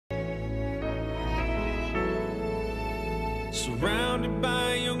surrounded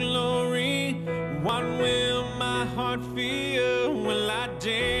by your glory. What will my heart feel? Will I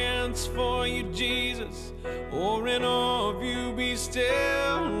dance for you, Jesus? Or in awe of you be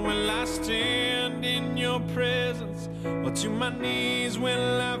still? Will I stand in your presence? Or to my knees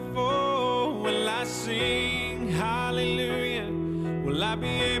will I fall? Will I sing hallelujah? Will I be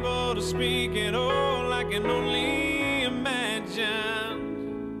able to speak at all? I can only imagine.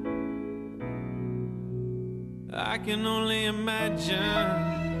 I can only imagine.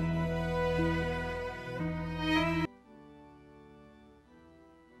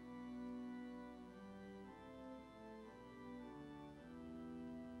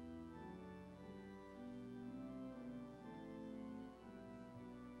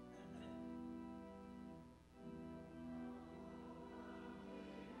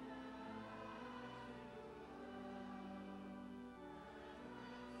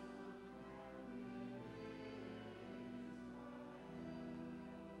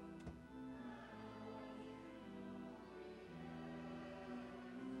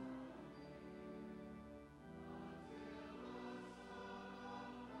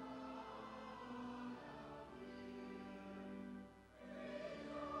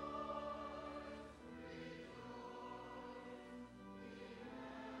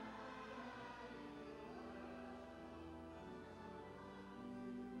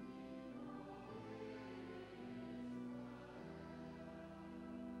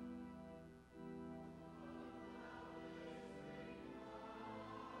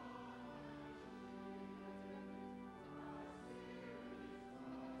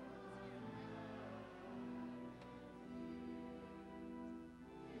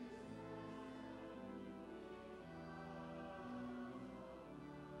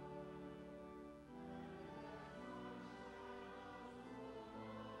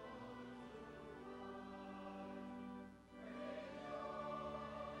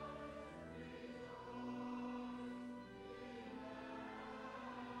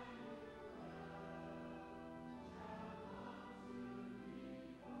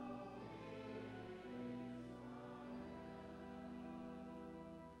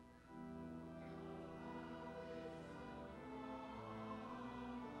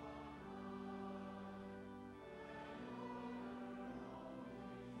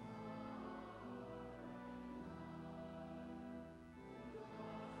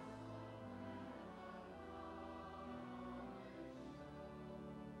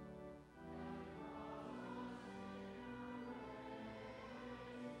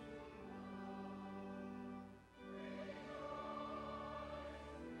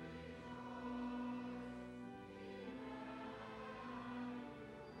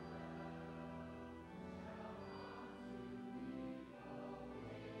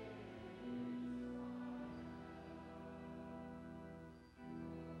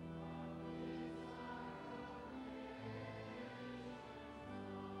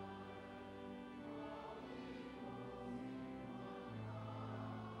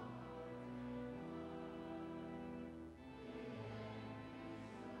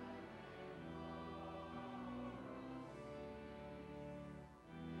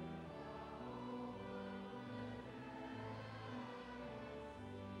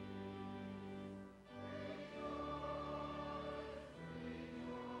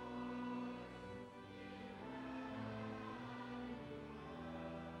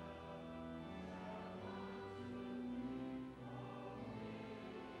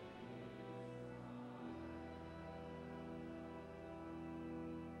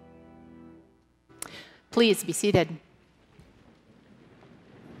 Please be seated.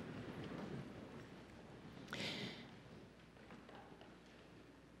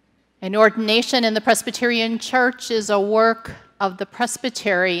 An ordination in the Presbyterian Church is a work of the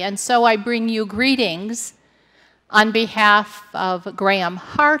presbytery, and so I bring you greetings on behalf of Graham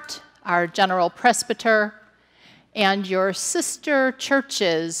Hart, our general presbyter, and your sister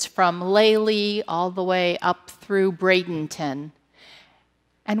churches from Lely all the way up through Bradenton.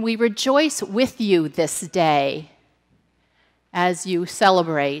 And we rejoice with you this day as you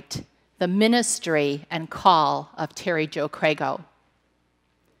celebrate the ministry and call of Terri Jo Crego.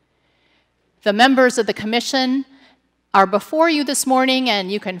 The members of the commission are before you this morning,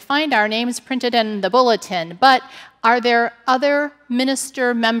 and you can find our names printed in the bulletin. But are there other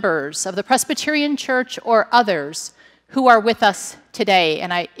minister members of the Presbyterian Church or others who are with us today?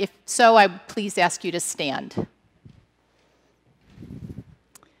 And if so, I please ask you to stand.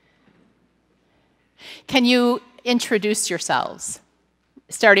 Can you introduce yourselves,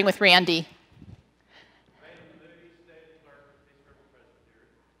 starting with Randy?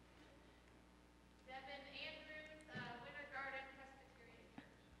 Devin Andrews, Winter Garden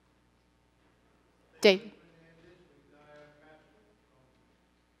Dave.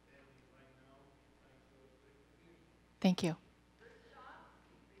 Thank you.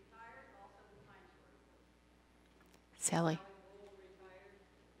 Sally.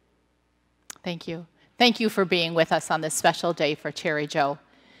 Thank you. Thank you for being with us on this special day for Terri Jo.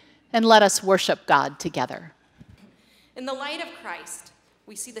 And let us worship God together. In the light of Christ,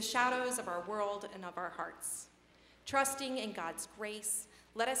 we see the shadows of our world and of our hearts. Trusting in God's grace,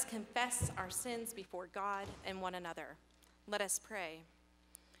 let us confess our sins before God and one another. Let us pray.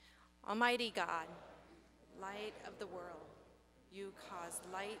 Almighty God, light of the world, you cause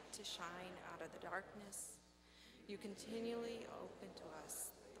light to shine out of the darkness. You continually open to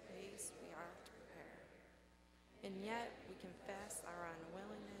us the ways we are to prepare. And yet we confess our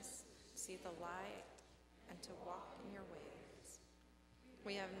unwillingness to see the light and to walk in your ways.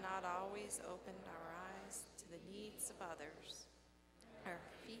 We have not always opened our eyes to the needs of others. Our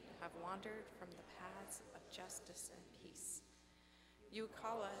feet have wandered from the paths of justice and peace. You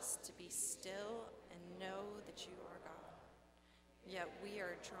call us to be still and know that you are God. Yet we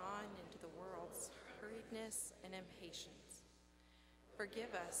are drawn into the world's hurriedness and impatience.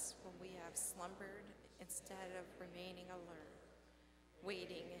 Forgive us when we have slumbered instead of remaining alert,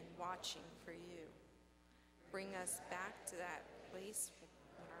 waiting and watching for you. Bring us back to that place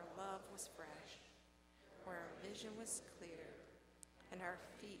when our love was fresh, where our vision was clear, and our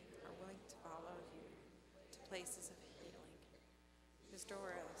feet are willing to follow you to places of healing.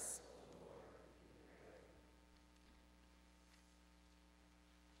 Restore us.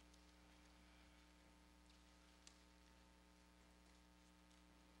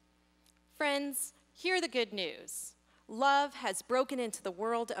 Friends, hear the good news. Love has broken into the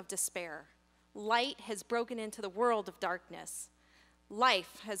world of despair. Light has broken into the world of darkness.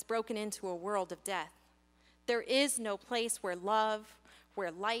 Life has broken into a world of death. There is no place where love,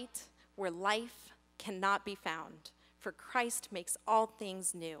 where light, where life cannot be found, for Christ makes all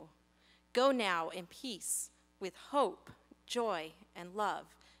things new. Go now in peace, with hope, joy, and love,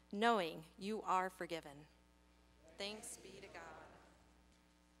 knowing you are forgiven. Thanks be to God.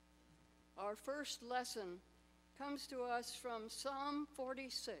 Our first lesson comes to us from Psalm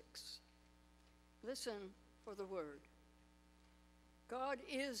 46. Listen for the word. God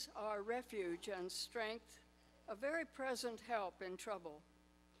is our refuge and strength, a very present help in trouble.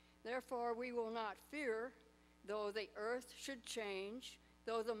 Therefore we will not fear, though the earth should change,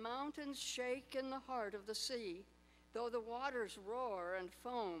 though the mountains shake in the heart of the sea, though the waters roar and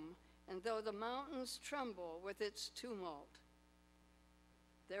foam, and though the mountains tremble with its tumult.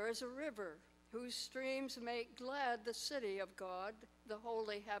 There is a river whose streams make glad the city of God, the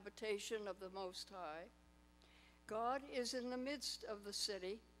holy habitation of the Most High. God is in the midst of the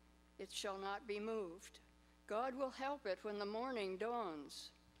city, it shall not be moved. God will help it when the morning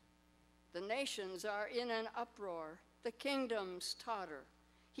dawns. The nations are in an uproar, the kingdoms totter.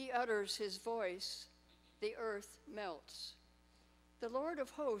 He utters his voice, the earth melts. The Lord of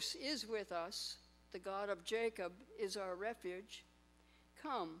hosts is with us, the God of Jacob is our refuge.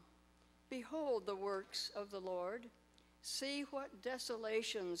 Come, behold the works of the Lord. See what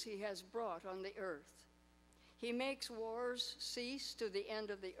desolations he has brought on the earth. He makes wars cease to the end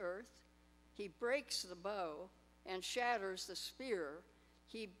of the earth. He breaks the bow and shatters the spear.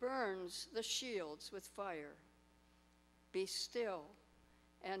 He burns the shields with fire. Be still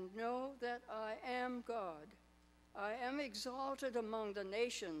and know that I am God. I am exalted among the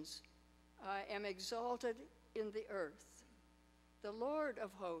nations. I am exalted in the earth. The Lord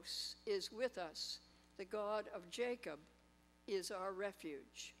of hosts is with us. The God of Jacob is our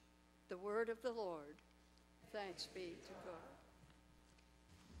refuge. The word of the Lord. Thanks be to God.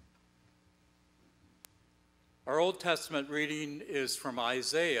 Our Old Testament reading is from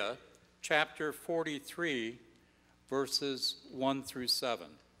Isaiah chapter 43, verses 1 through 7.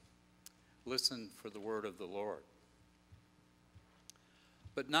 Listen for the word of the Lord.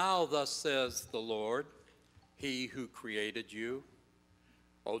 But now thus says the Lord, he who created you,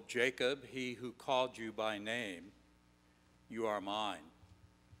 O Jacob, he who called you by name, you are mine.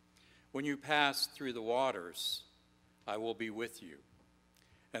 When you pass through the waters, I will be with you,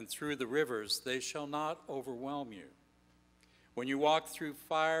 and through the rivers they shall not overwhelm you. When you walk through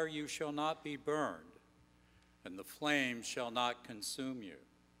fire, you shall not be burned, and the flame shall not consume you.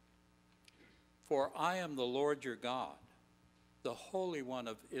 For I am the Lord your God, the Holy One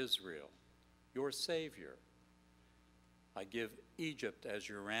of Israel, your Savior. I give Egypt as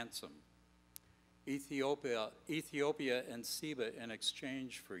your ransom, Ethiopia and Seba in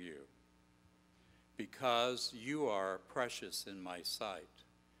exchange for you, because you are precious in my sight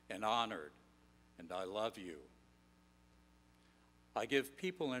and honored, and I love you. I give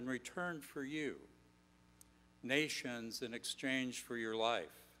people in return for you, nations in exchange for your life.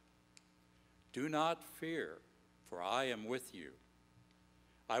 Do not fear, for I am with you.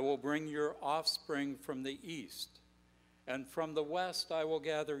 I will bring your offspring from the east, and from the west I will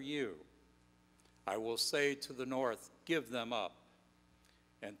gather you. I will say to the north, give them up,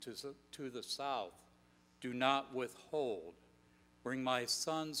 and to the south, do not withhold. Bring my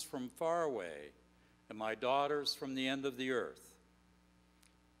sons from far away, and my daughters from the end of the earth.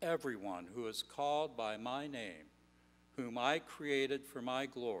 Everyone who is called by my name, whom I created for my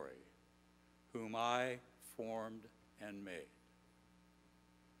glory, whom I formed and made.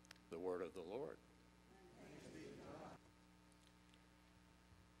 The word of the Lord.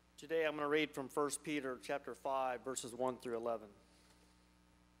 Today I'm going to read from 1 Peter chapter 5, verses 1 through 11.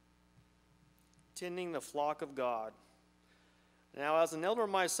 Tending the flock of God. Now, as an elder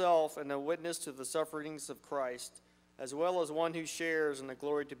myself and a witness to the sufferings of Christ, as well as one who shares in the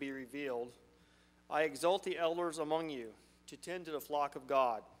glory to be revealed, I exalt the elders among you to tend to the flock of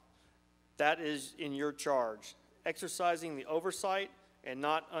God that is in your charge, exercising the oversight and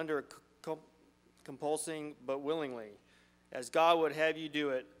not under compulsing, but willingly, as God would have you do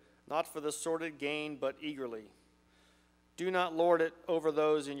it, not for the sordid gain, but eagerly. Do not lord it over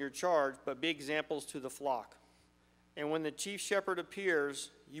those in your charge, but be examples to the flock. And when the chief shepherd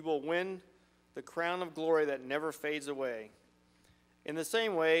appears, you will win the crown of glory that never fades away. In the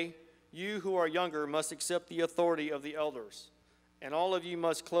same way, you who are younger must accept the authority of the elders, and all of you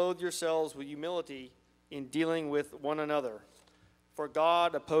must clothe yourselves with humility in dealing with one another. For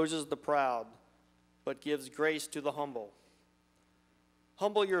God opposes the proud, but gives grace to the humble.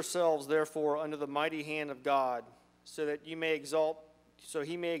 Humble yourselves, therefore, under the mighty hand of God, so he may exalt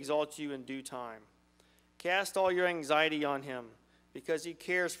you in due time. Cast all your anxiety on him, because he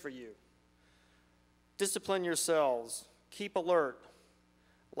cares for you. Discipline yourselves. Keep alert.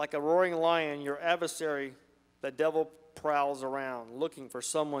 Like a roaring lion, your adversary, the devil, prowls around, looking for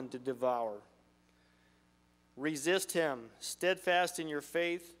someone to devour. Resist him, steadfast in your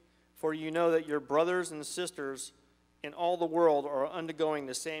faith, for you know that your brothers and sisters in all the world are undergoing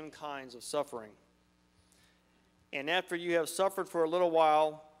the same kinds of suffering. And after you have suffered for a little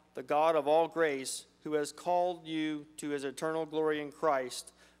while, the God of all grace, who has called you to his eternal glory in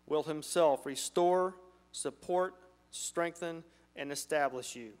Christ, will himself restore, support, strengthen, and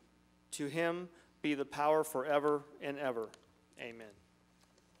establish you. To him be the power forever and ever. Amen.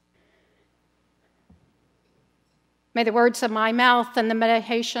 May the words of my mouth and the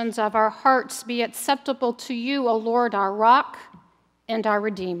meditations of our hearts be acceptable to you, O Lord, our rock and our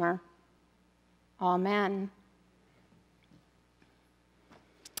Redeemer. Amen.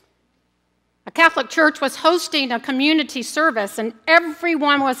 A Catholic church was hosting a community service, and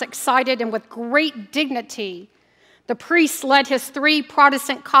everyone was excited and with great dignity. The priest led his 3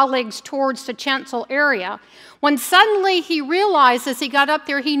 Protestant colleagues towards the chancel area, when suddenly he realized as he got up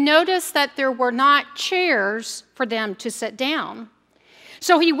there, he noticed that there were not chairs for them to sit down.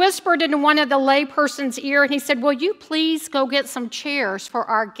 So he whispered into one of the layperson's ear, and he said, "Will you please go get some chairs for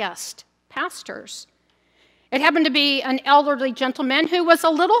our guest pastors?" It happened to be an elderly gentleman who was a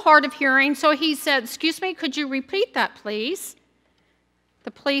little hard of hearing, so he said, "Excuse me, could you repeat that, please?" The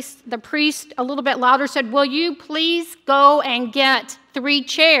priest, a little bit louder, said, "Will you please go and get 3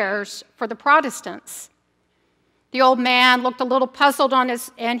 chairs for the Protestants?" The old man looked a little puzzled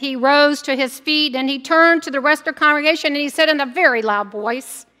and he rose to his feet, and he turned to the rest of the congregation, and he said in a very loud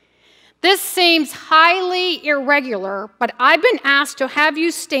voice, "This seems highly irregular, but I've been asked to have you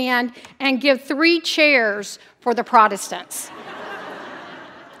stand and give 3 chairs for the Protestants."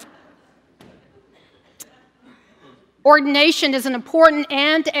 Ordination is an important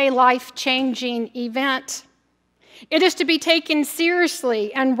and a life-changing event. It is to be taken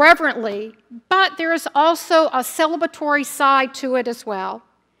seriously and reverently, but there is also a celebratory side to it as well.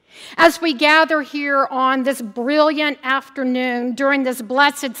 As we gather here on this brilliant afternoon during this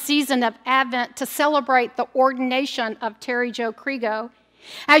blessed season of Advent to celebrate the ordination of Terri Jo Crego,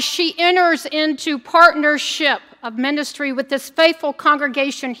 as she enters into partnership of ministry with this faithful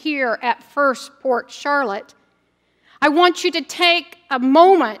congregation here at First Port Charlotte, I want you to take a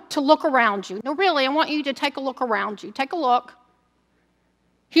moment to look around you. No, really, I want you to take a look around you. Take a look.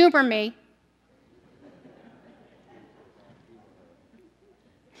 Humor me.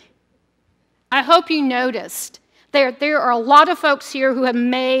 I hope you noticed there are a lot of folks here who have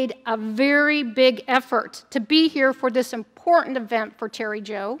made a very big effort to be here for this important event for Terri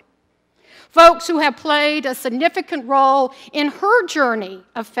Jo. Folks who have played a significant role in her journey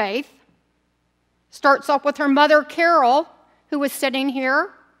of faith. Starts off with her mother, Carol, who was sitting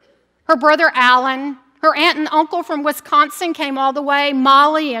here, her brother, Alan, Her aunt and uncle from Wisconsin came all the way,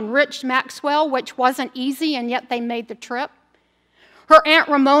 Molly and Rich Maxwell, which wasn't easy, and yet they made the trip. Her Aunt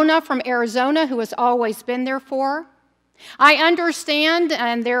Ramona from Arizona, who has always been there for her. I understand,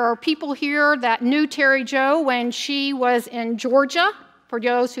 and there are people here that knew Terri Jo when she was in Georgia. For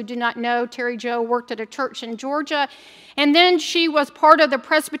those who do not know, Terri Jo worked at a church in Georgia, and then she was part of the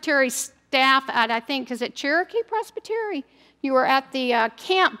Presbytery staff at, I think, is it Cherokee Presbytery? You were at the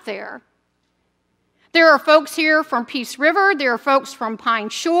camp there. There are folks here from Peace River. There are folks from Pine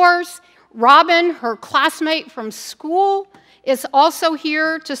Shores. Robin, her classmate from school, is also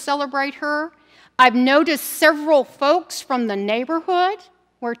here to celebrate her. I've noticed several folks from the neighborhood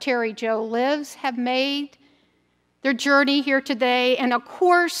where Terri Jo lives have made their journey here today. And of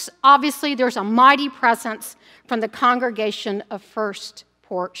course, obviously, there's a mighty presence from the congregation of First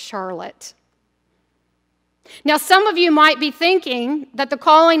Port Charlotte. Now, some of you might be thinking that the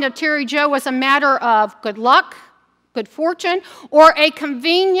calling of Terri Jo was a matter of good luck, good fortune, or a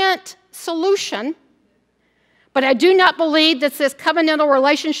convenient solution. But I do not believe that this covenantal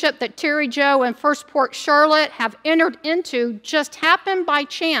relationship that Terri Jo and First Port Charlotte have entered into just happened by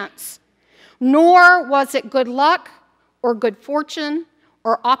chance, nor was it good luck or good fortune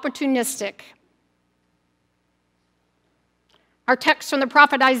or opportunistic. Our text from the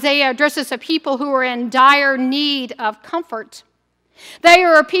prophet Isaiah addresses a people who are in dire need of comfort. They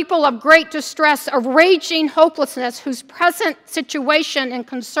are a people of great distress, of raging hopelessness, whose present situation and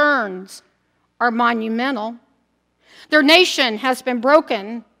concerns are monumental. Their nation has been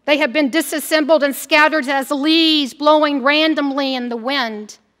broken. They have been disassembled and scattered as leaves blowing randomly in the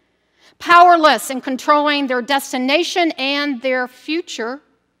wind, powerless in controlling their destination and their future.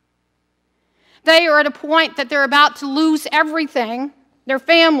 They are at a point that they're about to lose everything, their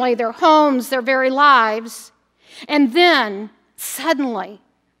family, their homes, their very lives. And then, suddenly,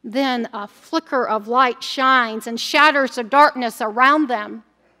 a flicker of light shines and shatters the darkness around them.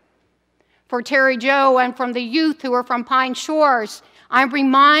 For Terri Jo and from the youth who are from Pine Shores, I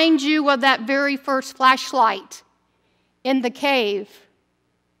remind you of that very first flashlight in the cave.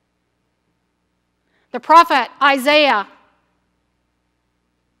 The prophet Isaiah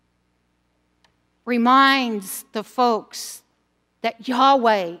reminds the folks that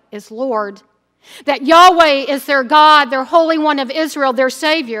Yahweh is Lord, that Yahweh is their God, their Holy One of Israel, their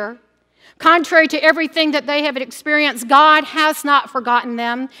Savior. Contrary to everything that they have experienced, God has not forgotten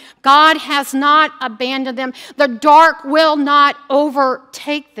them. God has not abandoned them. The dark will not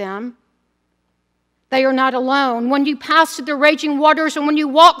overtake them. They are not alone. When you pass through the raging waters and when you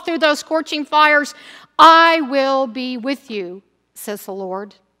walk through those scorching fires, I will be with you, says the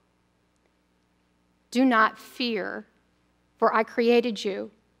Lord. Do not fear, for I created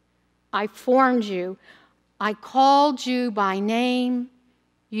you. I formed you. I called you by name.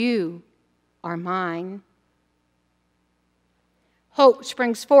 You are mine. Hope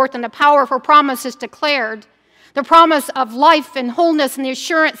springs forth and the power of her promise is declared. The promise of life and wholeness and the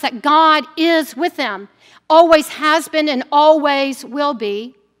assurance that God is with them, always has been and always will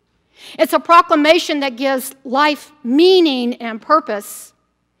be. It's a proclamation that gives life meaning and purpose.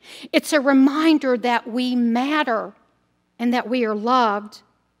 It's a reminder that we matter and that we are loved.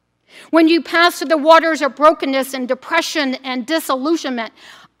 When you pass through the waters of brokenness and depression and disillusionment,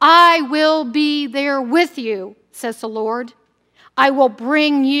 I will be there with you, says the Lord. I will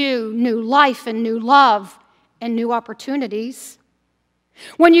bring you new life and new love and new opportunities.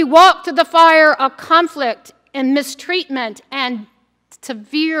 When you walk through the fire of conflict and mistreatment and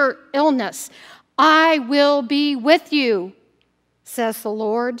severe illness, I will be with you, says the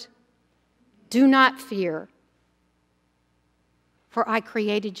Lord. Do not fear, for I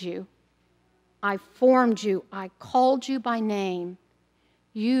created you. I formed you. I called you by name.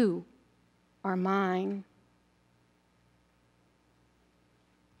 You are mine.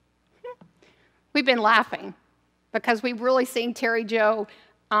 We've been laughing because we've really seen Terri Jo,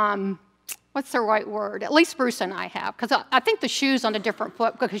 what's the right word? At least Bruce and I have, because I think the shoe's on a different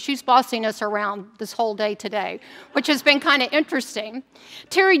foot because she's bossing us around this whole day today, which has been kind of interesting.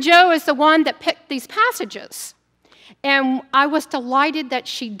 Terri Jo is the one that picked these passages, and I was delighted that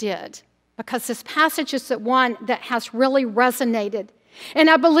she did because this passage is the one that has really resonated. And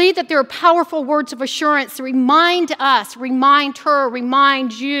I believe that there are powerful words of assurance to remind us, remind her,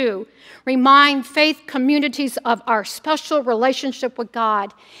 remind you, remind faith communities of our special relationship with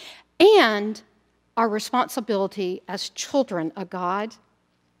God and our responsibility as children of God.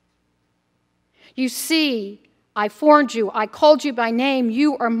 You see, I formed you, I called you by name,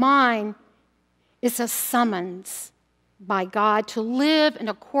 you are mine. It's a summons by God to live in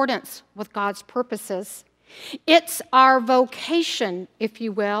accordance with God's purposes. It's our vocation, if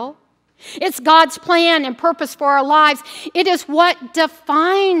you will. It's God's plan and purpose for our lives. It is what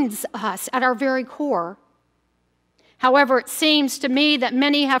defines us at our very core. However, it seems to me that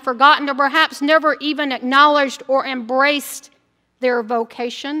many have forgotten or perhaps never even acknowledged or embraced their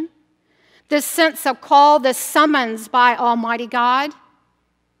vocation. This sense of call, this summons by Almighty God.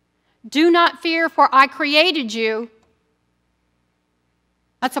 Do not fear, for I created you.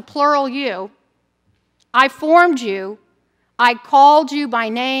 That's a plural you. I formed you. I called you by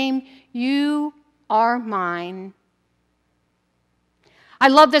name. You are mine. I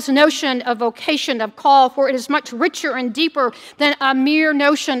love this notion of vocation, of call, for it is much richer and deeper than a mere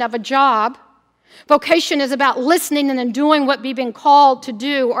notion of a job. Vocation is about listening and then doing what we've been called to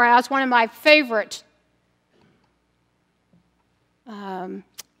do, or as one of my favorite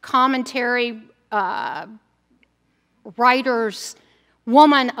commentary writers,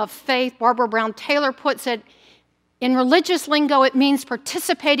 woman of faith, Barbara Brown Taylor, puts it, in religious lingo, it means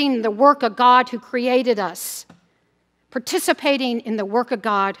participating in the work of God who created us, participating in the work of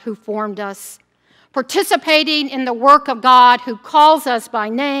God who formed us, participating in the work of God who calls us by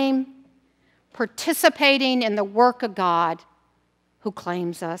name, participating in the work of God who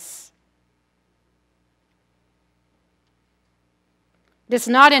claims us. It is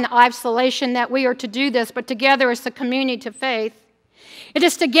not in isolation that we are to do this, but together as the community of faith. It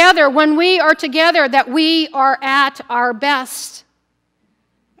is together, when we are together, that we are at our best.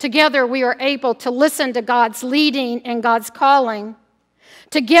 Together we are able to listen to God's leading and God's calling.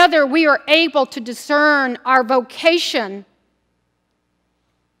 Together we are able to discern our vocation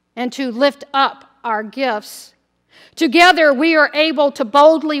and to lift up our gifts. Together we are able to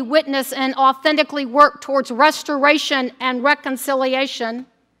boldly witness and authentically work towards restoration and reconciliation.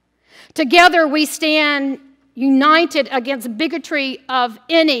 Together we stand united against bigotry of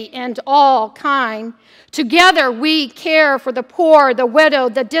any and all kind. Together we care for the poor, the widow,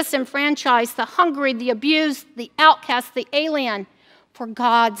 the disenfranchised, the hungry, the abused, the outcast, the alien, for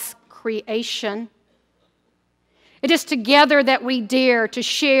God's creation. It is together that we dare to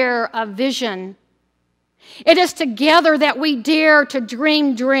share a vision. It is together that we dare to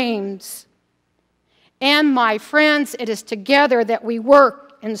dream dreams. And my friends, it is together that we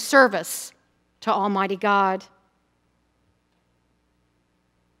work in service to Almighty God.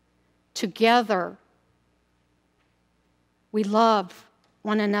 Together, we love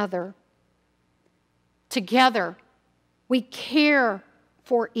one another. Together, we care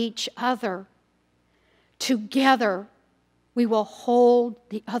for each other. Together, we will hold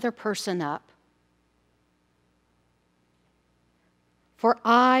the other person up. For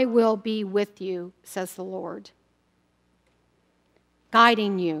I will be with you, says the Lord,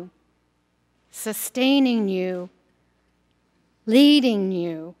 guiding you, sustaining you, leading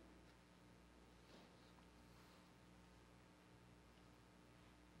you.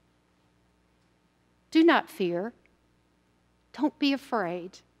 Do not fear. Don't be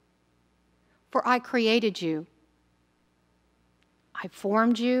afraid. For I created you. I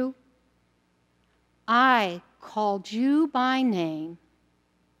formed you. I called you by name.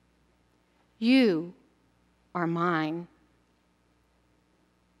 You are mine.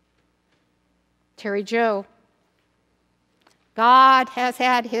 Terri Joe, God has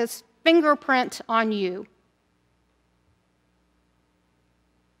had his fingerprint on you.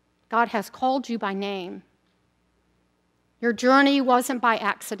 God has called you by name. Your journey wasn't by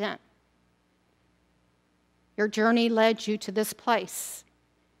accident. Your journey led you to this place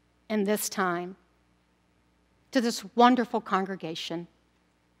and this time, to this wonderful congregation.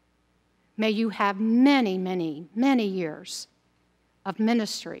 May you have many, many, many years of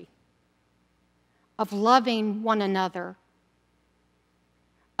ministry, of loving one another,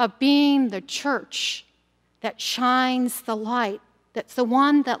 of being the church that shines the light, that's the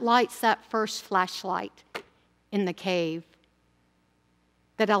one that lights that first flashlight in the cave,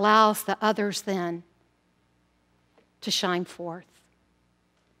 that allows the others then to shine forth.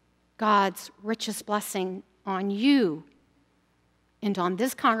 God's richest blessing on you and on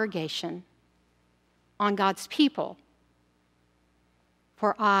this congregation, on God's people.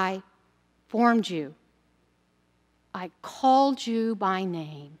 For I formed you. I called you by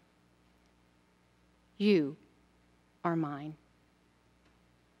name. You are mine.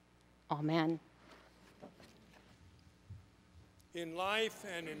 Amen. In life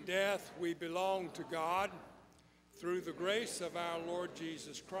and in death, we belong to God. Through the grace of our Lord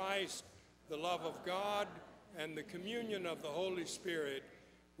Jesus Christ, the love of God, and the communion of the Holy Spirit,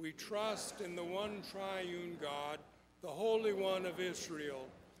 we trust in the one triune God, the Holy One of Israel,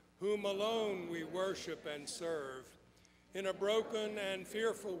 whom alone we worship and serve. In a broken and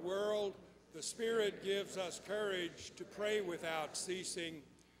fearful world, the Spirit gives us courage to pray without ceasing,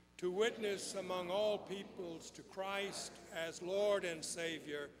 to witness among all peoples to Christ as Lord and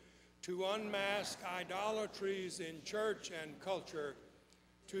Savior, to unmask idolatries in church and culture,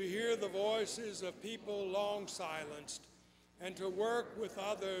 to hear the voices of people long silenced, and to work with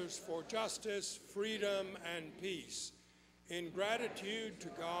others for justice, freedom, and peace. In gratitude to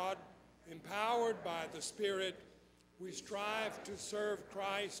God, empowered by the Spirit, we strive to serve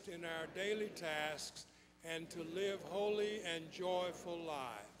Christ in our daily tasks and to live holy and joyful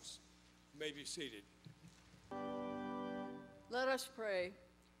lives. You may be seated. Let us pray.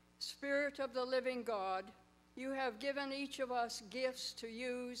 Spirit of the living God, you have given each of us gifts to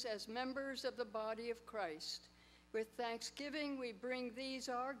use as members of the body of Christ. With thanksgiving, we bring these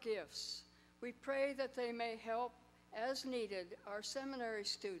our gifts. We pray that they may help, as needed, our seminary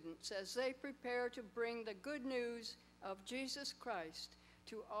students as they prepare to bring the good news of Jesus Christ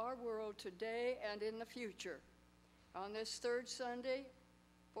to our world today and in the future. On this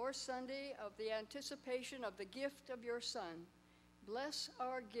fourth Sunday of the anticipation of the gift of your Son, bless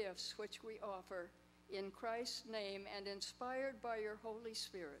our gifts which we offer in Christ's name and inspired by your Holy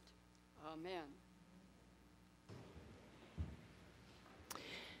Spirit. Amen.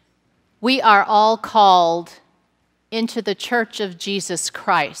 We are all called into the Church of Jesus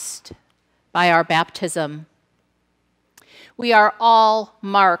Christ by our baptism. We are all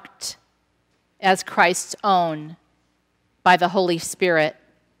marked as Christ's own by the Holy Spirit.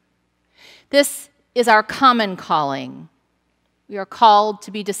 This is our common calling. We are called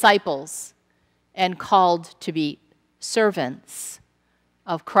to be disciples and called to be servants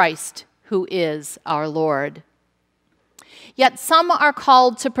of Christ, who is our Lord. Yet some are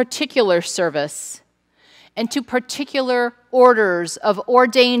called to particular service and to particular orders of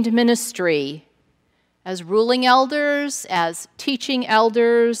ordained ministry as ruling elders, as teaching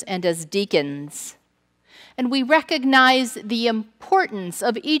elders, and as deacons. And we recognize the importance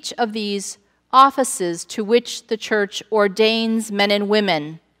of each of these offices to which the church ordains men and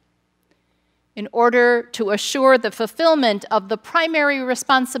women in order to assure the fulfillment of the primary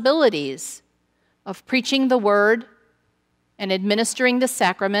responsibilities of preaching the word and administering the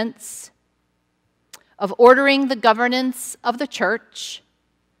sacraments, of ordering the governance of the church,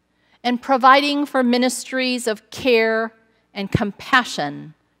 and providing for ministries of care and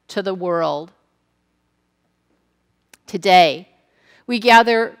compassion to the world. Today, we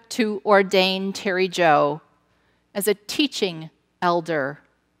gather to ordain Terri Jo as a teaching elder.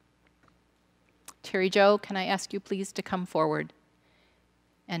 Terri Jo, can I ask you please to come forward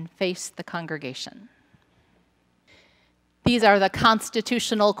and face the congregation? These are the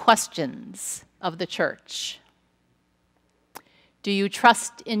constitutional questions of the church. Do you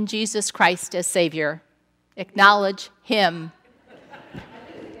trust in Jesus Christ as Savior? Acknowledge Him.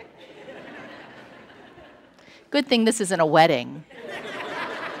 Good thing this isn't a wedding.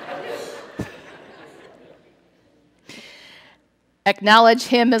 Acknowledge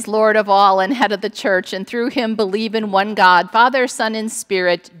Him as Lord of all and head of the church, and through Him believe in one God, Father, Son, and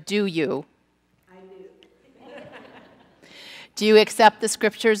Spirit. Do you? I do. Do you accept the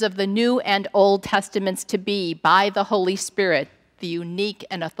scriptures of the New and Old Testaments to be, by the Holy Spirit, the unique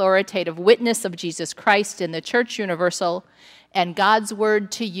and authoritative witness of Jesus Christ in the Church Universal, and God's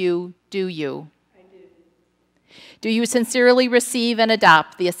word to you? Do you? I do. Do you sincerely receive and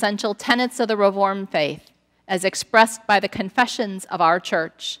adopt the essential tenets of the Reformed faith as expressed by the confessions of our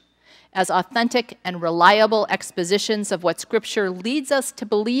church, as authentic and reliable expositions of what Scripture leads us to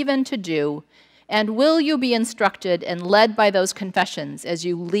believe and to do? And will you be instructed and led by those confessions as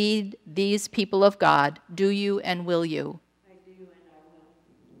you lead these people of God? Do you and will you? I do and I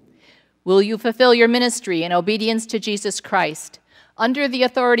will. Will you fulfill your ministry in obedience to Jesus Christ under the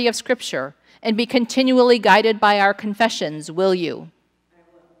authority of Scripture and be continually guided by our confessions? Will you?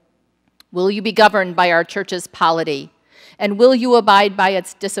 Will you be governed by our church's polity? And will you abide by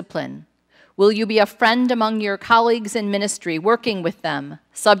its discipline? Will you be a friend among your colleagues in ministry, working with them,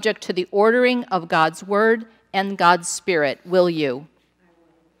 subject to the ordering of God's word and God's Spirit? Will you?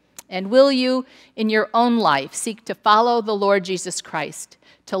 And will you, in your own life, seek to follow the Lord Jesus Christ,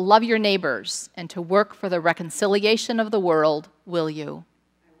 to love your neighbors, and to work for the reconciliation of the world? Will you?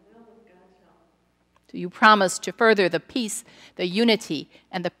 Do you promise to further the peace, the unity,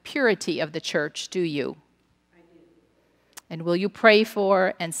 and the purity of the church? Do you? I do. And will you pray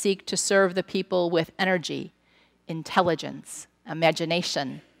for and seek to serve the people with energy, intelligence,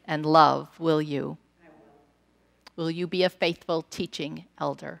 imagination, and love? Will you? I will. Will you be a faithful teaching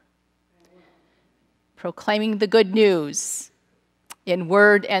elder? I will. Proclaiming the good news in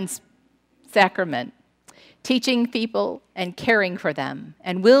word and sacrament, teaching people and caring for them?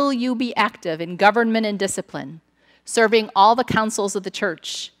 And will you be active in government and discipline, serving all the councils of the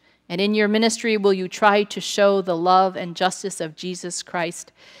church And in your ministry, will you try to show the love and justice of Jesus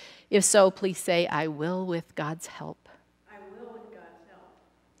Christ? If so, please say, I will with God's help. I will with God's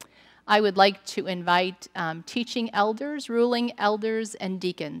help. I would like to invite teaching elders, ruling elders, and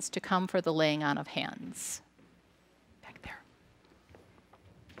deacons to come for the laying on of hands. Back there.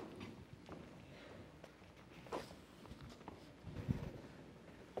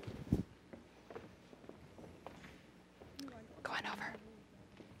 Go on over.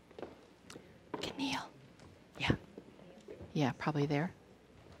 Can kneel. Yeah. Yeah, probably there.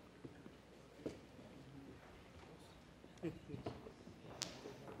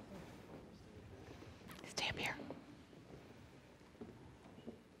 Stay up here.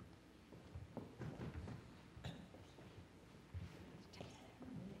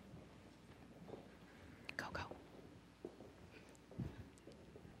 Go, go.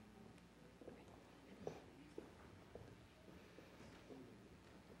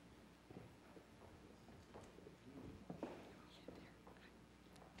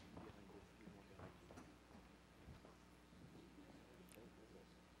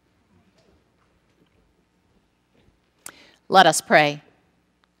 Let us pray.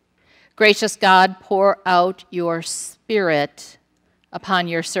 Gracious God, pour out your Spirit upon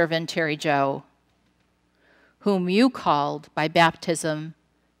your servant Terri Jo, whom you called by baptism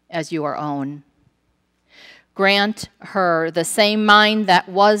as your own. Grant her the same mind that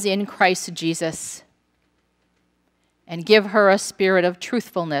was in Christ Jesus, and give her a spirit of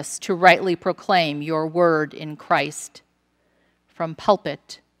truthfulness to rightly proclaim your word in Christ from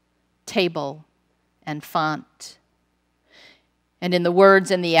pulpit, table, and font, and in the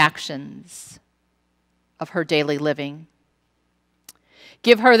words and the actions of her daily living.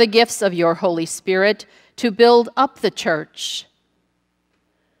 Give her the gifts of your Holy Spirit to build up the church,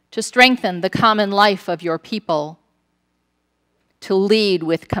 to strengthen the common life of your people, to lead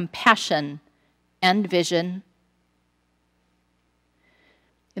with compassion and vision.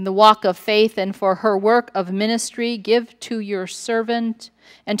 In the walk of faith and for her work of ministry, give to your servant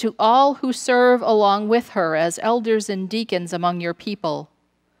and to all who serve along with her as elders and deacons among your people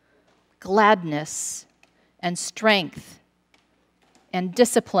gladness and strength and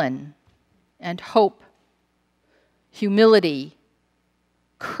discipline and hope, humility,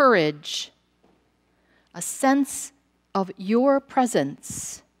 courage, a sense of your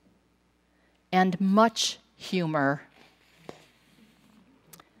presence, and much humor.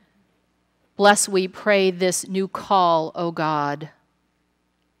 Bless, we pray, this new call, O God,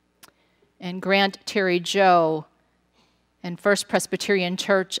 and grant Terri Jo and First Presbyterian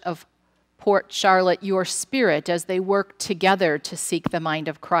Church of Port Charlotte your spirit as they work together to seek the mind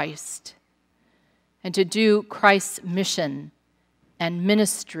of Christ and to do Christ's mission and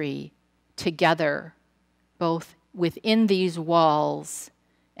ministry together, both within these walls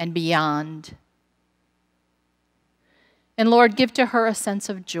and beyond. And Lord, give to her a sense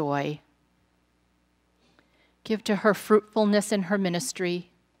of joy. Give to her fruitfulness in her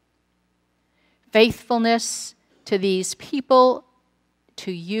ministry, faithfulness to these people,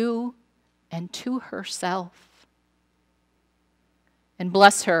 to you, and to herself. And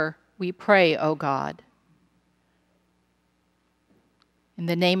bless her, we pray, O God. In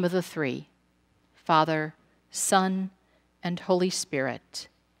the name of the three, Father, Son, and Holy Spirit,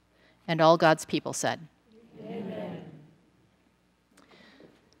 and all God's people said, Amen.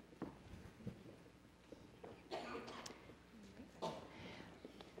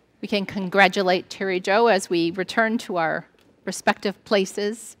 We can congratulate Terri Jo as we return to our respective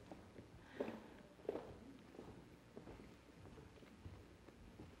places.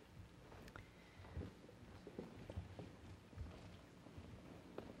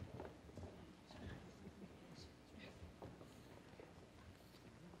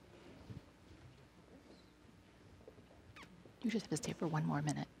 You just have to stay for one more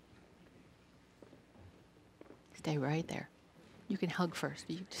minute. Stay right there. You can hug first,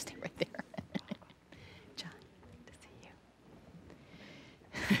 but you just stay right there. John, good to see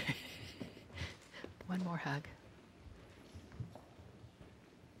you. One more hug.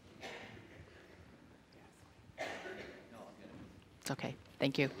 It's okay.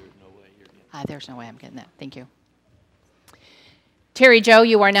 Thank you. There's no way I'm getting that. Thank you. Terri Jo,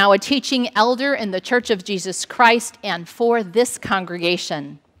 you are now a teaching elder in the Church of Jesus Christ and for this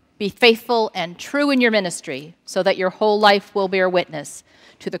congregation. Be faithful and true in your ministry so that your whole life will bear witness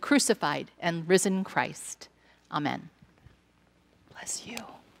to the crucified and risen Christ. Amen. Bless you.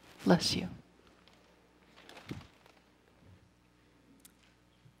 Bless you.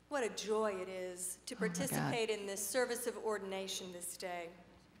 What a joy it is to participate in this service of ordination this day.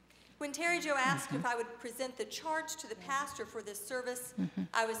 When Terri Jo asked if I would present the charge to the pastor for this service,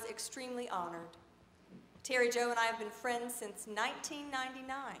 I was extremely honored. Terri Jo and I have been friends since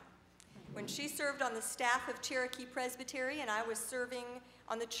 1999, when she served on the staff of Cherokee Presbytery and I was serving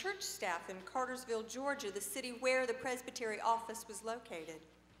on the church staff in Cartersville, Georgia, the city where the Presbytery office was located.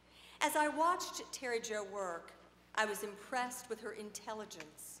 As I watched Terri Jo work, I was impressed with her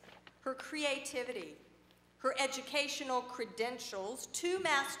intelligence, her creativity, her educational credentials, 2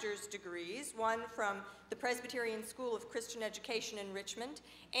 master's degrees, one from the Presbyterian School of Christian Education in Richmond,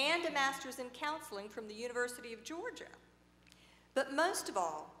 and a master's in counseling from the University of Georgia. But most of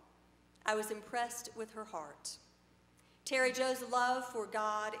all, I was impressed with her heart. Terri Jo's love for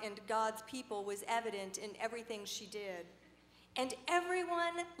God and God's people was evident in everything she did. And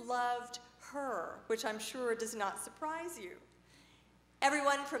everyone loved her, which I'm sure does not surprise you.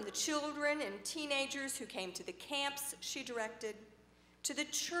 Everyone from the children and teenagers who came to the camps she directed, to the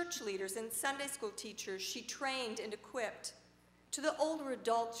church leaders and Sunday school teachers she trained and equipped, to the older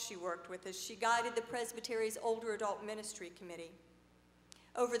adults she worked with as she guided the Presbytery's Older Adult Ministry Committee.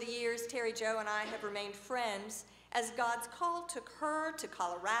 Over the years, Terri Jo and I have remained friends as God's call took her to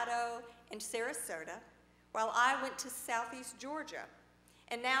Colorado and Sarasota, while I went to Southeast Georgia.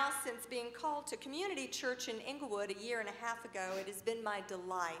 And now, since being called to Community Church in Inglewood a year and a half ago, it has been my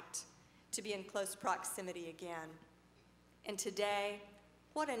delight to be in close proximity again. And today,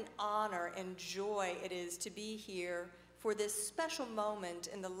 what an honor and joy it is to be here for this special moment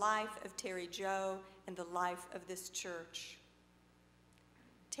in the life of Terri Jo and the life of this church.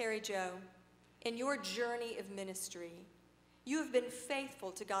 Terri Jo, in your journey of ministry, you have been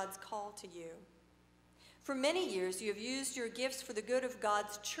faithful to God's call to you. For many years, you have used your gifts for the good of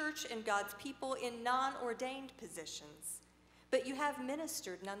God's church and God's people in non-ordained positions, but you have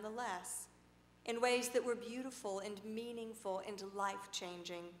ministered nonetheless in ways that were beautiful and meaningful and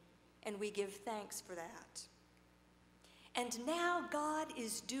life-changing, and we give thanks for that. And now God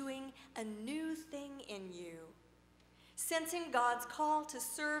is doing a new thing in you. Sensing God's call to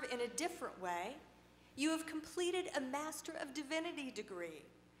serve in a different way, you have completed a Master of Divinity degree,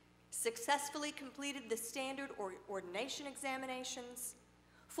 successfully completed the standard ordination examinations,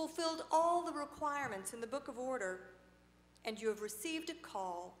 fulfilled all the requirements in the Book of Order, and you have received a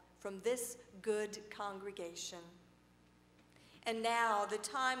call from this good congregation. And now the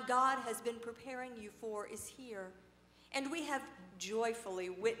time God has been preparing you for is here, and we have joyfully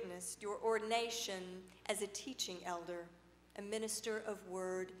witnessed your ordination as a teaching elder, a minister of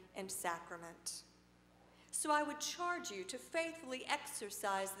word and sacrament. So I would charge you to faithfully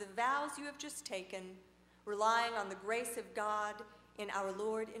exercise the vows you have just taken, relying on the grace of God in our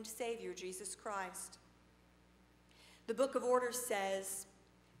Lord and Savior, Jesus Christ. The Book of Order says,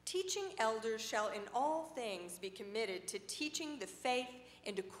 "Teaching elders shall in all things be committed to teaching the faith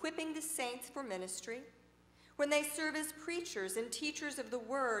and equipping the saints for ministry. When they serve as preachers and teachers of the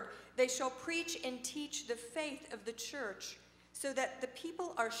word, they shall preach and teach the faith of the church, so that the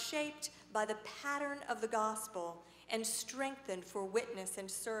people are shaped by the pattern of the gospel and strengthened for witness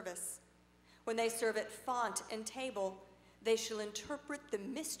and service. When they serve at font and table, they shall interpret the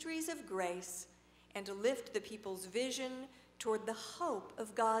mysteries of grace and lift the people's vision toward the hope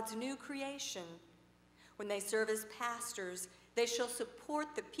of God's new creation. When they serve as pastors, they shall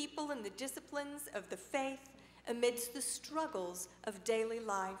support the people in the disciplines of the faith amidst the struggles of daily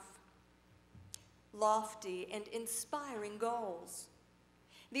life." Lofty and inspiring goals.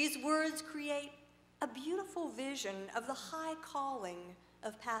 These words create a beautiful vision of the high calling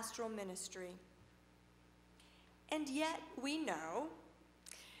of pastoral ministry. And yet we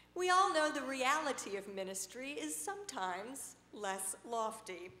all know the reality of ministry is sometimes less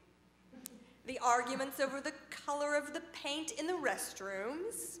lofty. The arguments over the color of the paint in the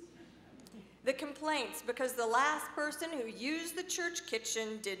restrooms, the complaints because the last person who used the church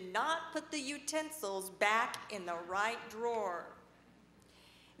kitchen did not put the utensils back in the right drawer,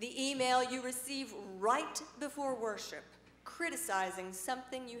 the email you receive right before worship criticizing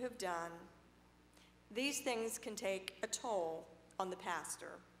something you have done. These things can take a toll on the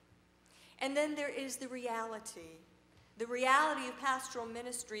pastor. And then there is the reality of pastoral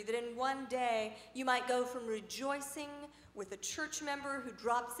ministry, that in one day you might go from rejoicing with a church member who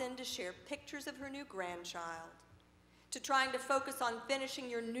drops in to share pictures of her new grandchild, to trying to focus on finishing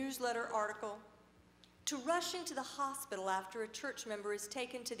your newsletter article, to rushing to the hospital after a church member is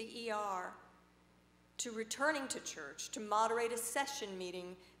taken to the ER, to returning to church to moderate a session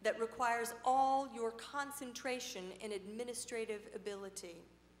meeting that requires all your concentration and administrative ability.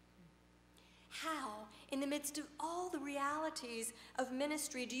 How, in the midst of all the realities of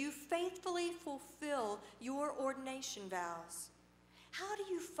ministry, do you faithfully fulfill your ordination vows? How do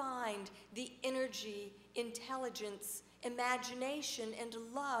you find the energy, intelligence, imagination, and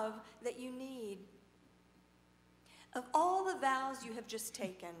love that you need? Of all the vows you have just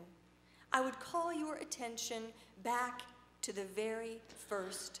taken, I would call your attention back to the very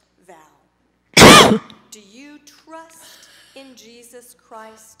first vow. Do you trust in Jesus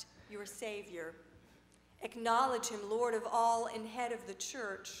Christ, your Savior? Acknowledge him Lord of all and head of the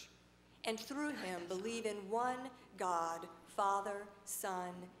church, and through him believe in one God, Father,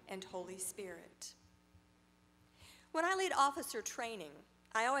 Son, and Holy Spirit. When I lead officer training,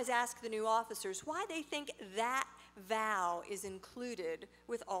 I always ask the new officers why they think that vow is included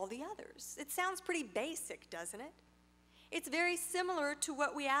with all the others. It sounds pretty basic, doesn't it? It's very similar to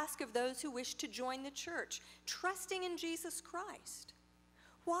what we ask of those who wish to join the church, trusting in Jesus Christ.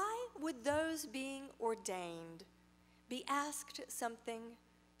 Why would those being ordained be asked something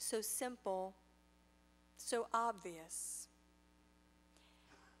so simple, so obvious?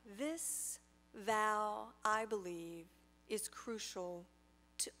 This vow, I believe, is crucial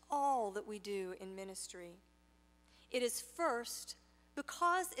to all that we do in ministry. It is first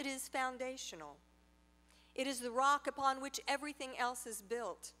because it is foundational. It is the rock upon which everything else is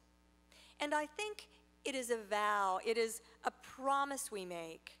built. And I think it is a vow, it is a promise we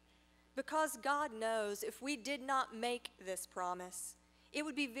make, because God knows if we did not make this promise, it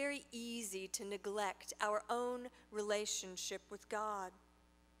would be very easy to neglect our own relationship with God.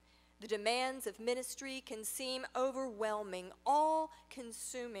 The demands of ministry can seem overwhelming,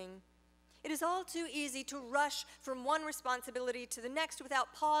 all-consuming. It is all too easy to rush from one responsibility to the next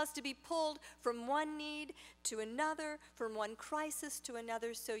without pause, to be pulled from one need to another, from one crisis to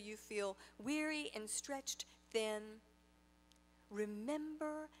another, so you feel weary and stretched thin.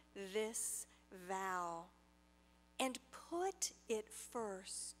 Remember this vow and put it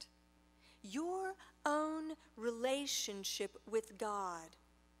first. Your own relationship with God,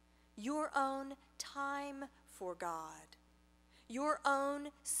 your own time for God, your own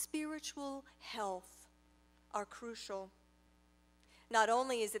spiritual health are crucial. Not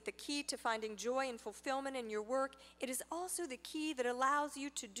only is it the key to finding joy and fulfillment in your work, it is also the key that allows you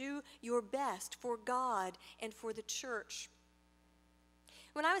to do your best for God and for the church.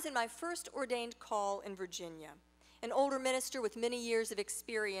 When I was in my first ordained call in Virginia, an older minister with many years of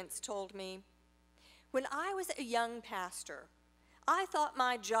experience told me, "When I was a young pastor, I thought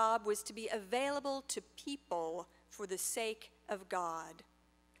my job was to be available to people for the sake of God.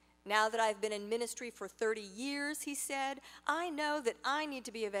 Now that I've been in ministry for 30 years, he said, I know that I need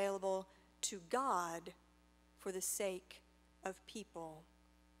to be available to God for the sake of people."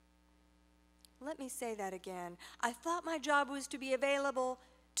 Let me say that again. I thought my job was to be available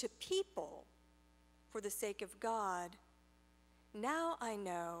to people for the sake of God. Now I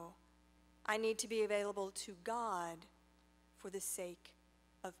know I need to be available to God for the sake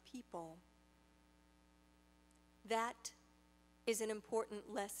of people. That is an important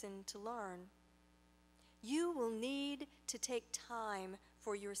lesson to learn. You will need to take time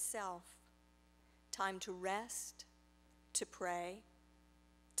for yourself, time to rest, to pray,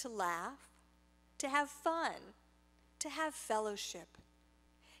 to laugh, to have fun, to have fellowship.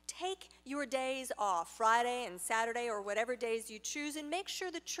 Take your days off, Friday and Saturday or whatever days you choose, and make sure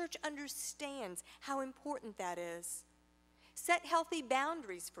the church understands how important that is. Set healthy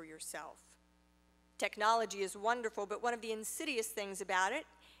boundaries for yourself. Technology is wonderful, but one of the insidious things about it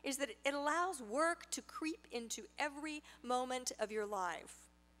is that it allows work to creep into every moment of your life.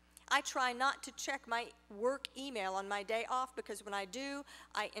 I try not to check my work email on my day off, because when I do,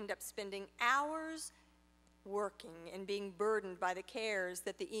 I end up spending hours working and being burdened by the cares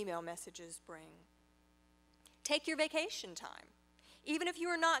that the email messages bring. Take your vacation time. Even if you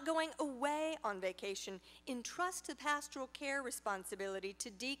are not going away on vacation, entrust the pastoral care responsibility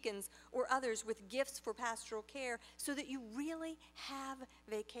to deacons or others with gifts for pastoral care so that you really have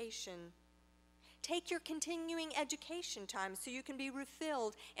vacation. Take your continuing education time so you can be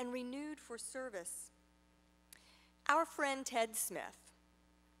refilled and renewed for service. Our friend Ted Smith,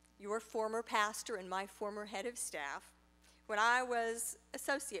 your former pastor and my former head of staff, when I was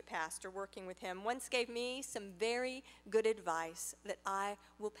associate pastor working with him, once gave me some very good advice that I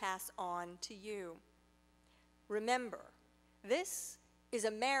will pass on to you. Remember, this is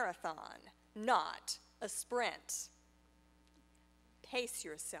a marathon, not a sprint. Pace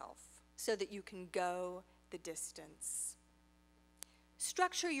yourself so that you can go the distance.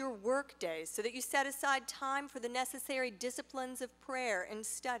 Structure your work days so that you set aside time for the necessary disciplines of prayer and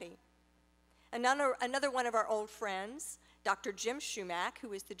study. Another one of our old friends, Dr. Jim Shumack,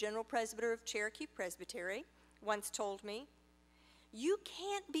 who is the General Presbyter of Cherokee Presbytery, once told me, "You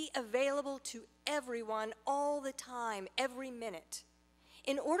can't be available to everyone all the time, every minute.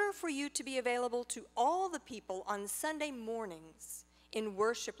 in order for you to be available to all the people on Sunday mornings in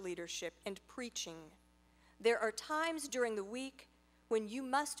worship leadership and preaching, there are times during the week when you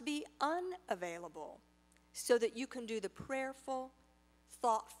must be unavailable so that you can do the prayerful,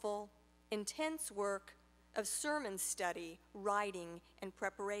 thoughtful, intense work of sermon study, writing, and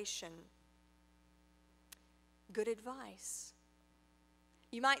preparation. Good advice.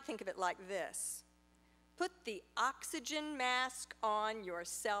 You might think of it like this. Put the oxygen mask on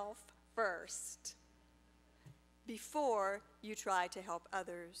yourself first before you try to help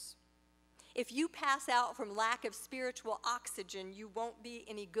others. If you pass out from lack of spiritual oxygen, you won't be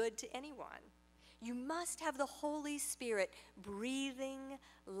any good to anyone. You must have the Holy Spirit breathing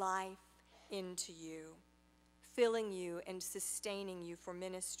life into you, filling you and sustaining you for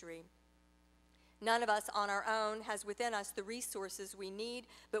ministry. None of us on our own has within us the resources we need,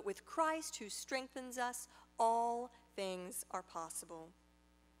 but with Christ who strengthens us, all things are possible.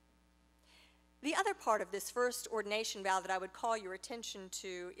 The other part of this first ordination vow that I would call your attention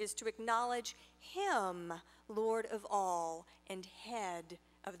to is to acknowledge Him, Lord of all and head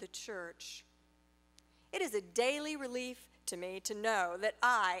of the church. It is a daily relief to me to know that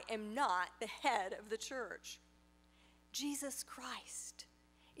I am not the head of the church. Jesus Christ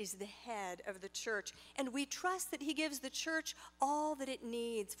is the head of the church, and we trust that He gives the church all that it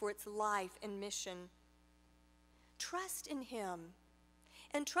needs for its life and mission. Trust in Him,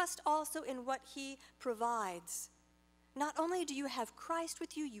 and trust also in what He provides. Not only do you have Christ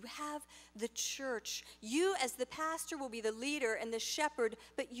with you, you have the church. You, as the pastor, will be the leader and the shepherd,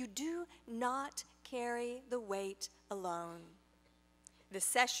 but you do not carry the weight alone. The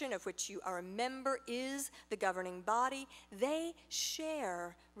session of which you are a member is the governing body. They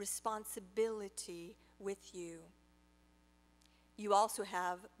share responsibility with you. You also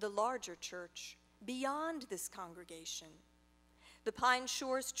have the larger church beyond this congregation. The Pine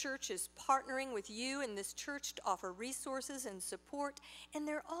Shores Church is partnering with you in this church to offer resources and support, and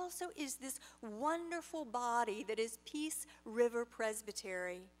there also is this wonderful body that is Peace River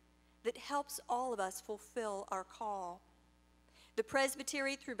Presbytery that helps all of us fulfill our call. The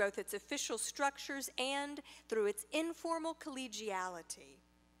presbytery, through both its official structures and through its informal collegiality,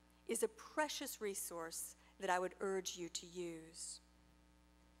 is a precious resource that I would urge you to use.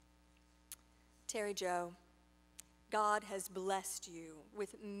 Terri Jo, God has blessed you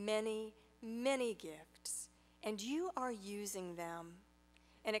with many, many gifts, and you are using them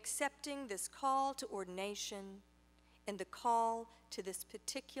and accepting this call to ordination and the call to this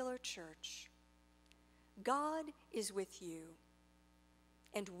particular church. God is with you,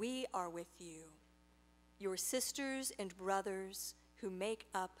 and we are with you, your sisters and brothers who make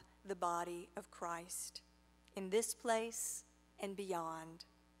up the body of Christ, in this place and beyond.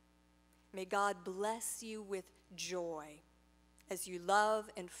 May God bless you with joy as you love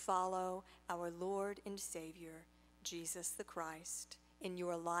and follow our Lord and Savior, Jesus the Christ, in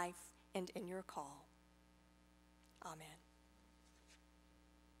your life and in your call. Amen.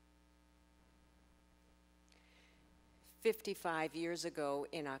 "55 years ago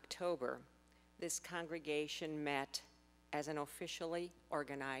in October, this congregation met as an officially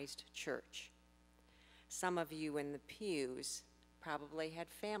organized church. Some of you in the pews probably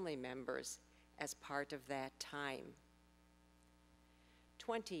had family members as part of that time.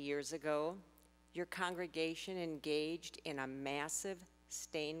 20 years ago, your congregation engaged in a massive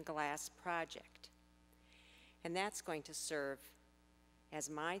stained glass project, and that's going to serve as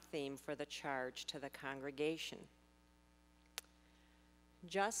my theme for the charge to the congregation.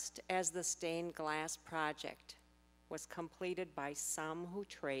 Just as the stained glass project was completed by some who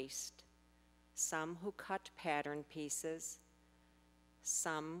traced, some who cut pattern pieces,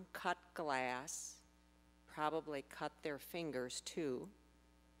 some cut glass, probably cut their fingers too,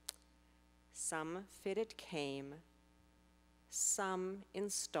 some fitted came, some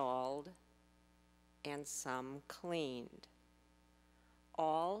installed, and some cleaned,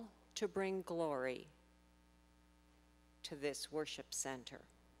 all to bring glory to this worship center.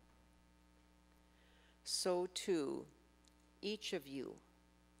 So too, each of you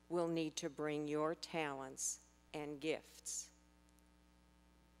will need to bring your talents and gifts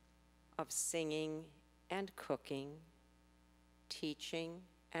of singing and cooking, teaching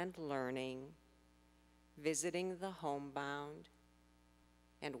and learning, visiting the homebound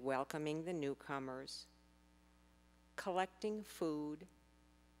and welcoming the newcomers, collecting food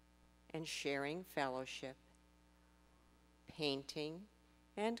and sharing fellowship, painting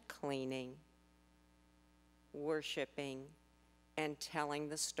and cleaning, worshiping and telling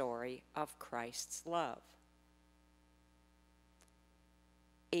the story of Christ's love.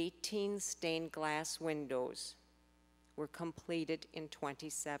 18 stained glass windows were completed in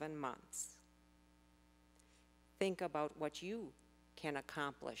 27 months. Think about what you can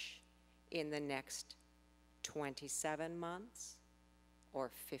accomplish in the next 27 months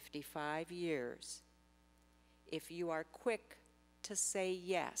or 55 years if you are quick to say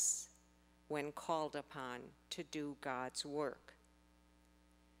yes when called upon to do God's work.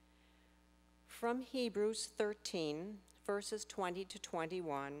 From Hebrews 13, verses 20 to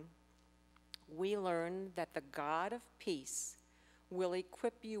 21, we learn that the God of peace will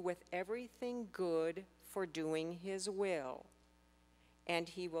equip you with everything good for doing his will, and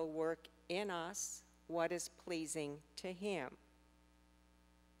he will work in us what is pleasing to him.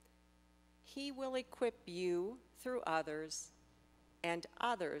 He will equip you through others, and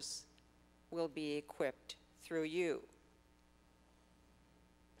others will be equipped through you.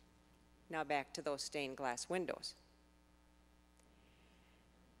 Now back to those stained glass windows.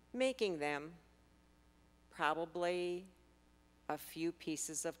 Making them, probably a few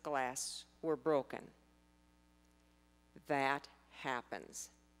pieces of glass were broken. That happens.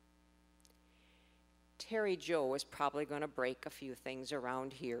 Terri Jo is probably going to break a few things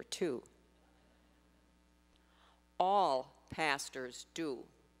around here too. All pastors do.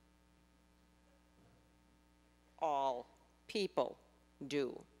 All people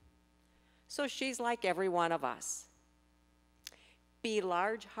do. So she's like every one of us. Be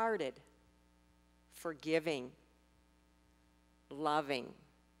large-hearted, forgiving, loving,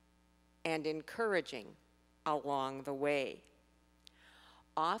 and encouraging along the way.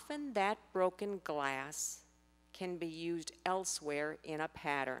 Often that broken glass can be used elsewhere in a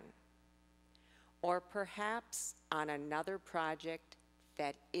pattern, or perhaps on another project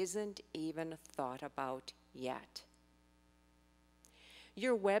that isn't even thought about yet.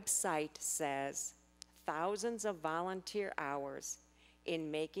 Your website says thousands of volunteer hours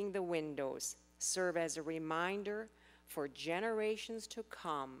in making the windows serve as a reminder for generations to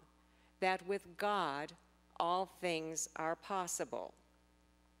come that with God, all things are possible.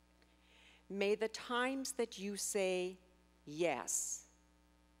 May the times that you say yes,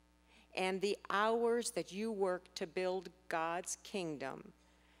 and the hours that you work to build God's kingdom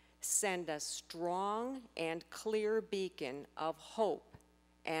send a strong and clear beacon of hope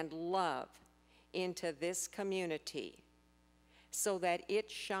and love into this community so that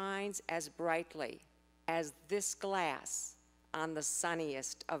it shines as brightly as this glass on the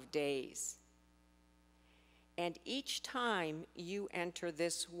sunniest of days. And each time you enter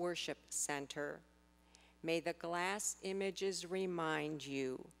this worship center, may the glass images remind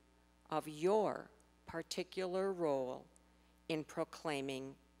you of your particular role in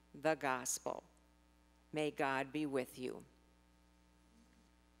proclaiming the gospel. May God be with you.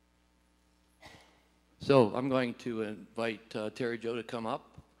 So I'm going to invite Terri Jo to come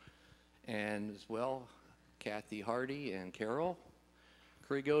up, and as well Kathy Hardy and Carol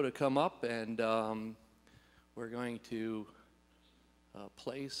Crego to come up, and we're going to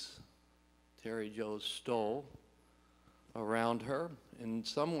place Terri Jo's stole around her. And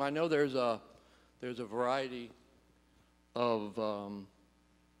I know there's a variety of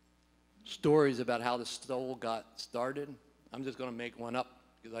stories about how the stole got started. I'm just going to make one up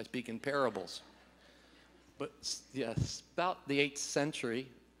because I speak in parables. But yes, about the 8th century,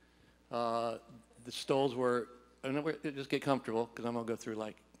 the stoles were, and just get comfortable because I'm going to go through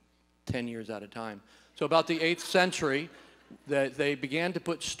like 10 years at a time. So about the 8th century, they began to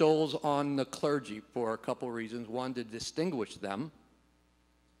put stoles on the clergy for a couple reasons. One, to distinguish them,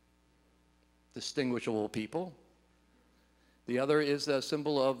 distinguishable people. The other is a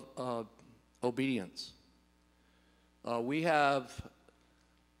symbol of obedience. We have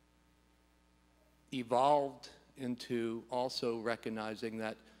evolved into also recognizing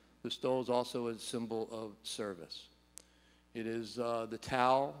that the stole is also a symbol of service. It is the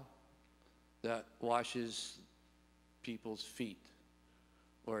towel that washes people's feet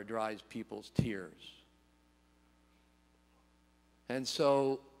or dries people's tears. And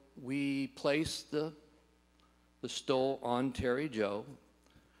so we place the stole on Terri Jo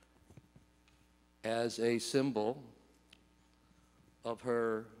as a symbol of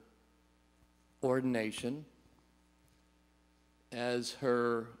her ordination, as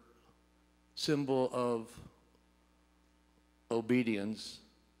her symbol of obedience,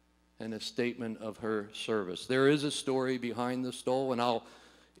 and a statement of her service. There is a story behind the stole, and I'll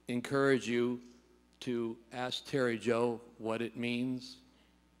encourage you to ask Terri Jo what it means,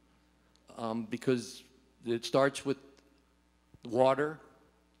 because it starts with water,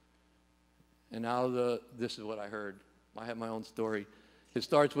 and now this is what I heard. I have my own story. It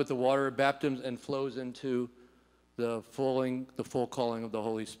starts with the water of baptism and flows into the full calling of the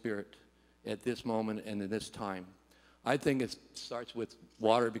Holy Spirit at this moment and at this time. I think it starts with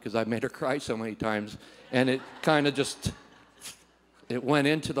water because I made her cry so many times, and it kind of just, it went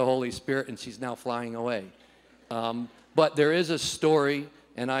into the Holy Spirit, and she's now flying away. But there is a story,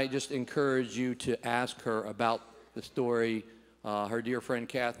 and I just encourage you to ask her about the story. Her dear friend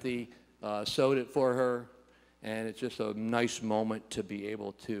Kathy sewed it for her, and it's just a nice moment to be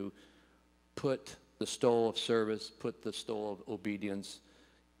able to put the stole of service, put the stole of obedience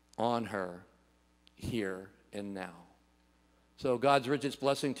on her here and now. So God's richest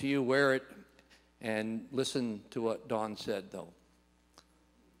blessing to you. Wear it and listen to what Dawn said, though.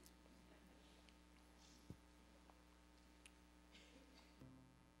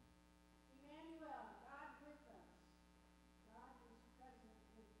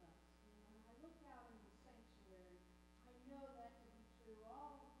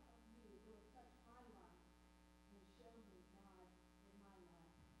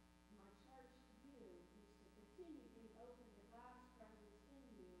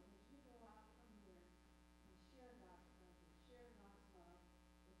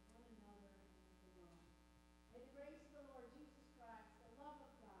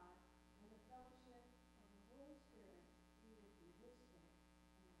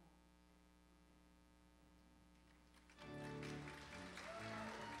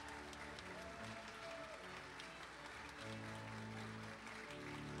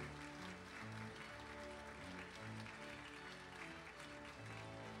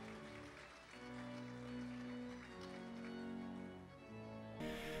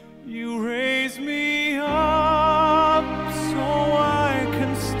 You raise me